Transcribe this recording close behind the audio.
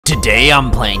Today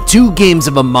I'm playing 2 games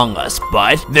of Among Us,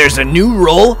 but there's a new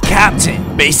role,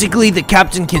 Captain. Basically, the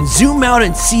captain can zoom out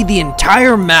and see the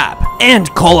entire map, and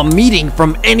call a meeting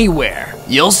from anywhere.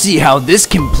 You'll see how this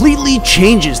completely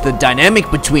changes the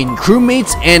dynamic between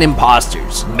crewmates and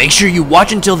imposters. Make sure you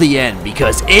watch until the end,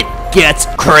 because it gets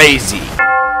crazy.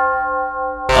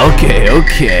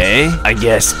 Okay, I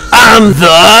guess I'm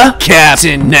the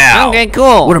captain now. Okay,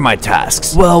 cool. What are my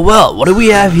tasks? Well, what do we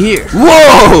have here?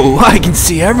 Whoa, I can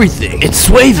see everything. It's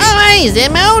Swavey. Oh, hey,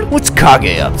 Zemo. What's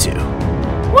Kage up to?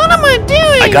 What am I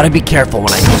doing? I gotta be careful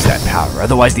when I use that power,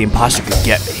 otherwise the imposter could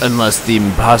get me. Unless the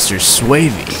imposter's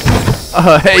Swavey.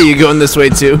 Hey, you going this way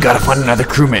too? Gotta find another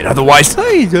crewmate, otherwise...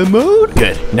 Hey, Zemo.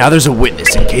 Good. Now there's a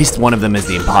witness in case one of them is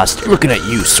the imposter. Looking at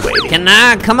you, Swavey. Can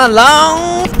I come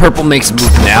along? If Purple makes a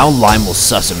move now, Lime will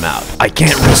suss him out. I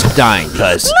can't risk dying,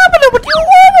 cause...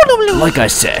 Like I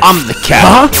said, I'm the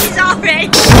captain. He's already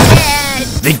dead.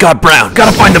 They got Brown.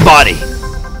 Gotta find the body.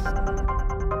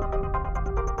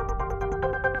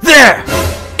 There!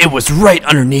 It was right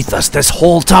underneath us this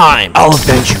whole time. I'll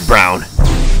avenge you, Brown.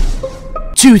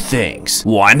 2 things.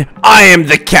 1, I am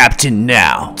the captain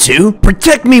now. 2,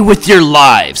 protect me with your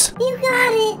lives. You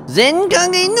got it. Zen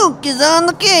Kage Nuke is on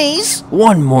the case.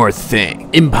 1 more thing.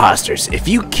 Imposters, if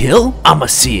you kill, I'ma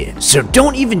see it. So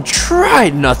don't even try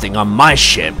nothing on my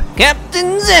ship.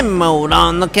 Captain Zemo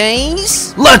on the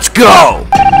case. Let's go!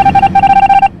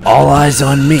 All eyes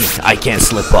on me. I can't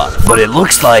slip up. But it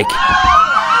looks like...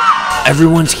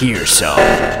 everyone's here, so...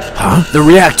 Huh? The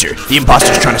reactor. The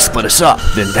imposter's trying to split us up.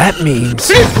 Then that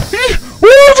means...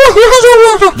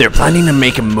 they're planning to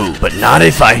make a move, but not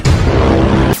if I...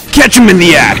 catch him in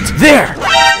the act! There!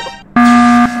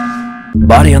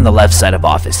 Body on the left side of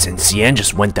office, and Cyan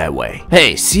just went that way.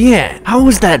 Hey, Cyan, how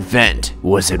was that vent?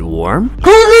 Was it warm?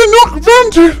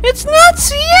 It's not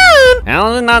Cyan.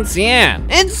 How is it not Cyan?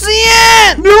 It's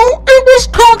Cyan. No, it was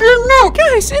Kage Nuke.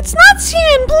 Guys, it's not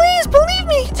Cyan. Please believe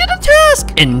me. He did a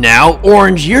task. And now,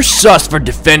 Orange, you're sus for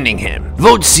defending him.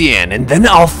 Vote Cyan, and then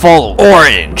I'll follow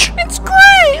Orange. It's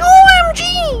Gray.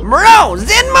 OMG. Bro,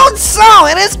 Zenmode saw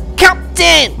it as captain.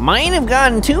 Might have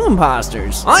gotten 2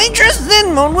 imposters. I trust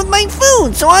Zenmode with my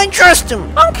food, so I trust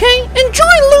him. Okay,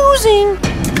 enjoy losing.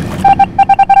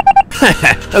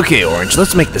 Okay, Orange,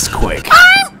 let's make this quick.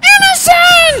 I'm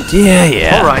innocent.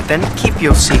 Yeah. Alright then, keep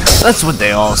your secret. That's what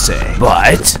they all say.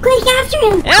 But... Quick after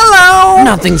him. Hello.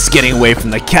 nothing's getting away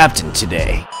from the captain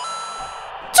today.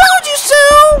 Told you so.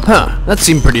 Huh, that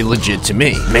seemed pretty legit to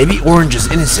me. Maybe Orange is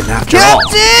innocent after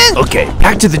Captain! all. Okay,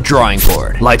 back to the drawing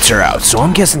board. Lights are out, so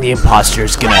I'm guessing the imposter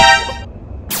is gonna...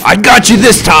 I got you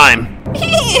this time! Enemy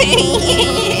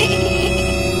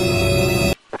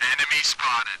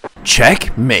spotted.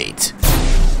 Checkmate.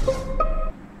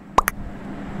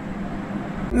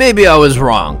 Maybe I was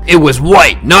wrong. It was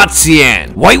White, not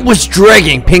Cyan. White was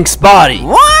dragging Pink's body.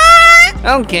 What?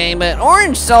 Okay, but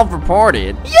Orange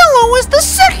self-reported. Yellow was the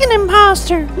second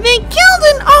imposter. They killed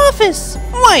an office.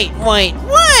 Wait.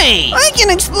 I can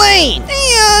explain.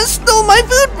 They stole my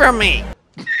food from me.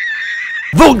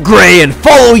 Vote Gray and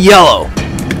follow Yellow.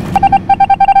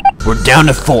 We're down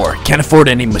to 4. Can't afford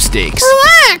any mistakes.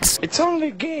 Relax. It's only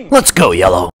a game. Let's go,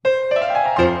 Yellow.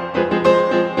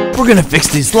 We're gonna fix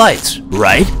these lights,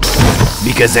 right?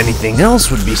 Because anything else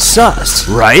would be sus,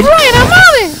 right? Right, I'm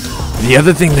on it. The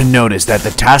other thing to note is that the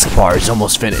task bar is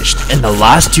almost finished, and the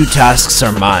last 2 tasks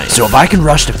are mine. So if I can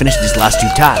rush to finish these last 2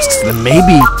 tasks, then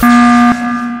maybe...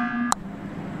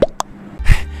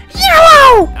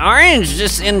 Yellow! Orange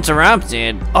just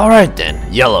interrupted. Alright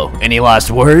then, Yellow, any last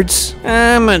words?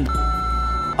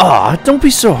 Aw, don't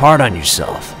be so hard on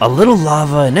yourself. A little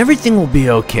lava and everything will be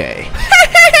okay.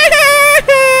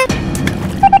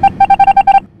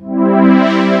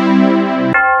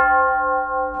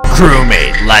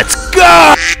 Crewmate, let's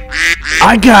go!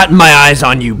 I got my eyes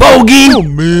on you, Bogey! Oh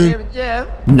man.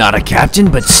 Not a captain,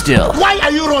 but still. Why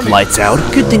are you running? Lights out.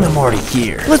 Good thing I'm already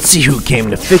here. Let's see who came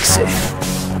to fix it.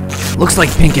 Looks like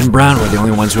Pink and Brown were the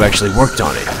only ones who actually worked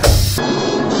on it.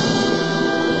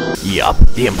 Yup,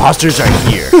 the imposters are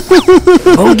here.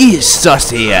 Bogey is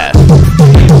sus AF.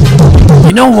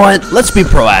 You know what? Let's be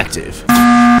proactive.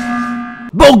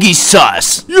 Bogey's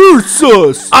sus. You're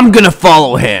sus. I'm gonna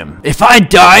follow him. If I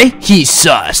die, he's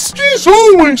sus. He's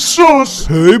always sus.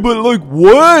 Hey, but like,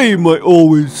 why am I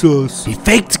always sus? He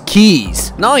faked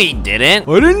keys. No, he didn't.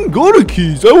 I didn't go to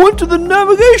keys. I went to the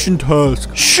navigation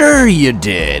task. Sure you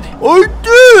did. I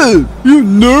did. You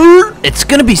nerd. It's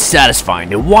gonna be satisfying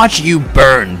to watch you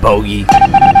burn, Bogey.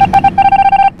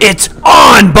 It's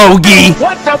on, Bogey!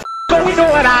 What the f***? We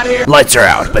know it out here. Lights are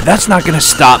out, but that's not gonna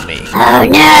stop me. Oh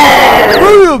no!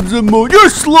 Hurry up, Zemo. You're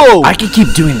slow. I could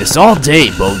keep doing this all day,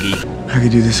 Bogey. I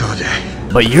could do this all day.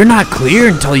 But you're not clear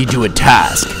until you do a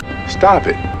task. Stop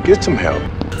it. Get some help.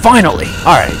 Finally!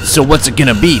 Alright, so what's it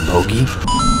gonna be, Bogey?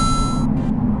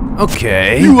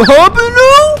 Okay. You happy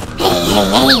now?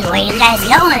 Hey, where you guys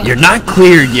going? You're not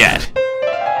clear yet.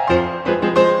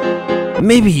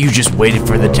 Maybe you just waited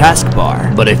for the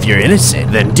taskbar. But if you're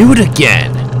innocent, then do it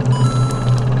again.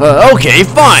 Okay,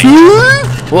 fine.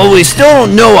 Well, we still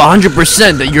don't know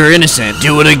 100% that you're innocent.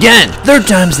 Do it again. Third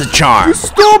time's the charm.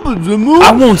 Stop it, Zemu.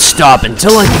 I won't stop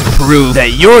until I can prove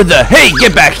that you're the— Hey,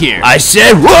 get back here! I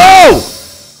said, whoa!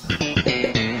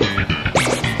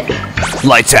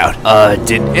 Lights out.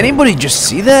 Did anybody just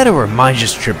see that, or am I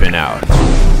just tripping out?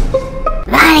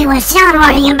 Ronnie was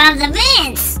soundboarding above the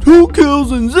vents. 2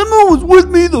 kills and Zemu was with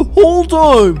me the whole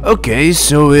time. Okay,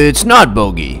 so it's not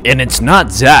Bogey, and it's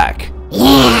not Zach.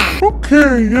 Yeah.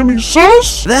 Okay, any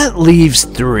sus? That leaves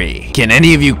 3. Can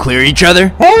any of you clear each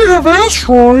other? I have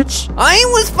asteroids. I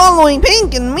was following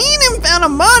Pink and me and him found a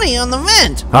body on the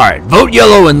vent. Alright, vote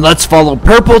yellow and let's follow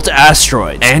purple to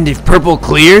asteroids. And if purple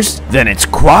clears, then it's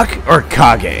Quack or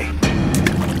Kage.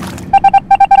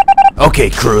 Okay,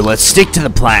 crew, let's stick to the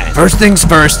plan. First things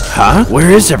first. Huh?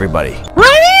 Where is everybody?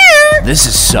 Right here. This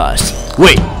is sus.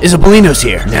 Wait, Isabellino's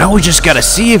here. Now we just gotta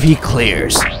see if he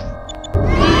clears.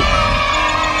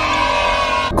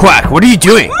 Quack, what are you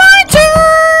doing? My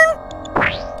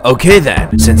turn. Okay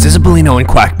then, since Isabellino and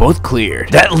Quack both cleared,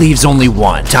 that leaves only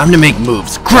 1. Time to make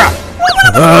moves. Crap!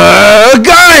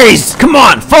 Guys! Come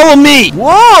on, follow me!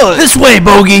 What? This way,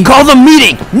 Bogey! Call the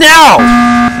meeting, now!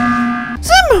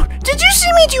 Zemu, did you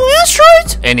see me do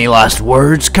asteroids? Any last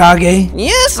words, Kage?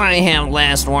 Yes, I have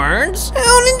last words.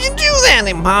 How did you do that,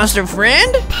 imposter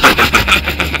friend?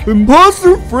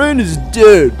 Imposter friend is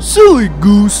dead. Silly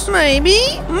goose.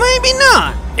 Maybe, maybe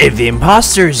not. If the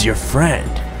imposter is your friend,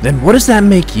 then what does that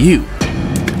make you?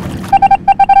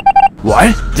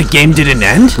 What? The game didn't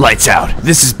end? Lights out.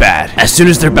 This is bad. As soon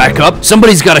as they're back up,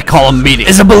 somebody's gotta call a meeting.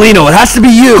 Isabellino, it has to be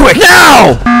you! Quick,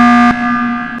 now!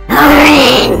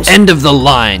 Orange. End of the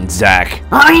line, Zach.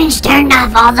 Orange turned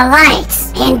off all the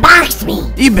lights and boxed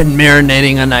me. You've been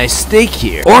marinating a nice steak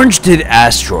here. Orange did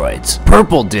asteroids.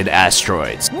 Purple did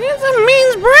asteroids. That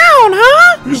means brown,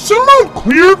 huh? Is Zemu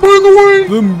clear, by the way?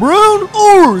 Then Brown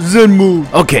or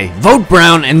Zemu? Okay, vote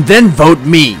brown and then vote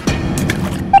me.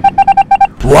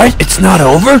 What? It's not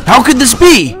over? How could this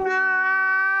be?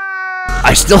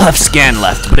 I still have scan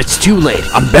left, but it's too late.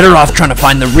 I'm better off trying to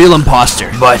find the real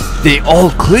imposter. But they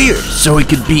all cleared, so it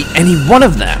could be any one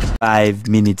of them. 5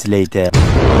 minutes later.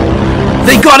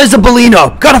 They got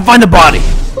Isabellino! Gotta find the body!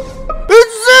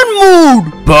 It's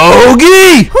Zemu!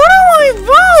 Bogey! Who do I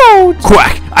vote?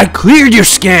 Quack, I cleared your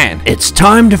scan. It's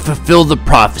time to fulfill the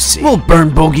prophecy. We'll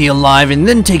burn Bogey alive and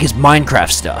then take his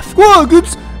Minecraft stuff. Quack,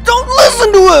 don't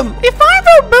listen to him! If I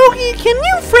vote Bogey, can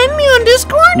you friend me on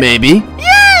Discord? Maybe.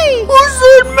 Yay! Who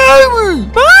said maybe?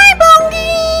 Bye,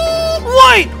 Bogey!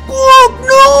 Wait! Quack,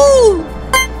 no!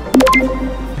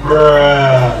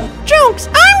 Jokes,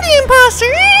 I'm the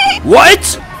imposter!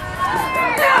 What?